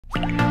It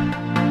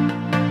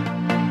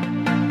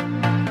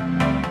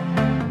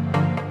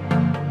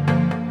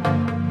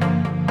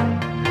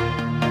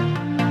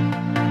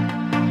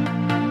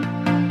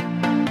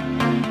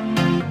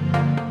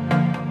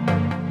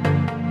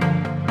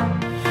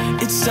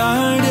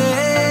started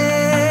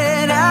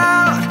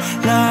out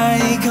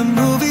like a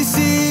movie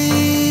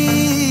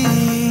scene,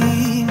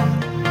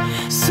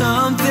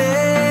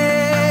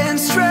 something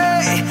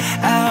straight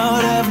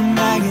out of a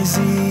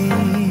magazine.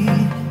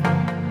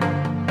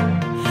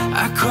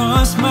 I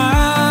crossed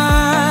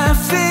my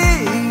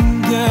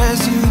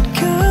fingers you'd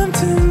come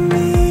to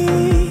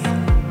me,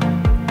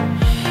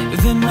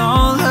 then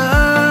all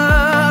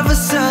of a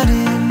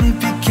sudden it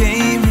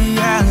became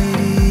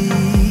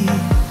reality.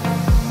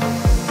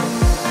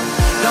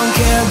 Don't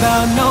care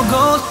about no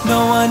gold,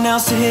 no one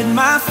else to hit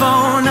my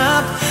phone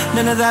up.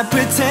 None of that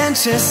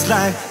pretentious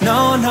life.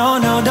 No, no,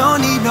 no,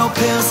 don't need no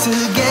pills to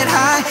get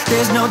high.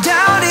 There's no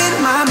doubt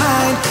in my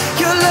mind,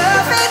 your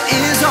love, it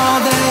is all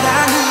that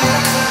I need.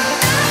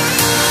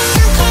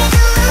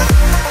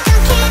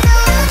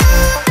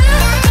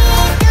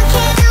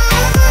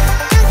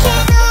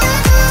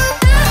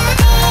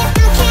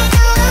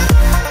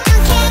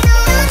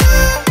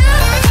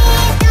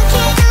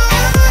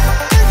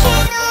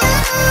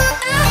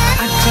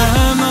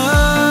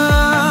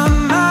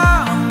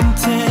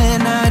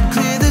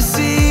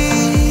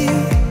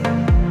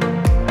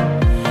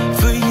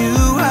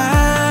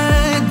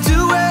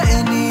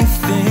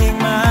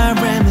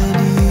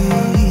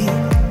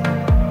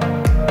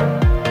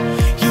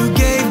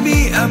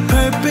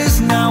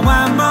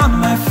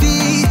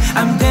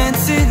 I'm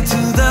dancing to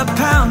the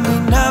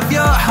pounding of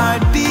your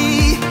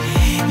heartbeat.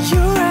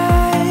 Your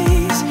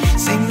eyes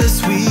sing the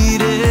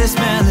sweetest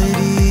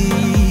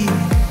melody.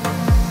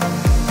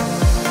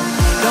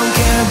 Don't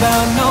care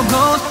about no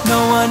gold,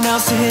 no one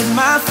else to hit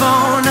my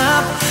phone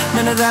up.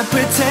 None of that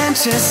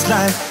pretentious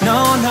life.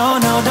 No, no,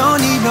 no, don't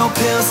need no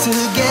pills to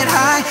get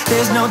high.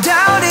 There's no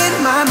doubt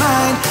in my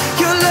mind,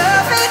 your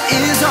love, it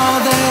is all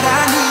that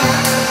I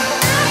need.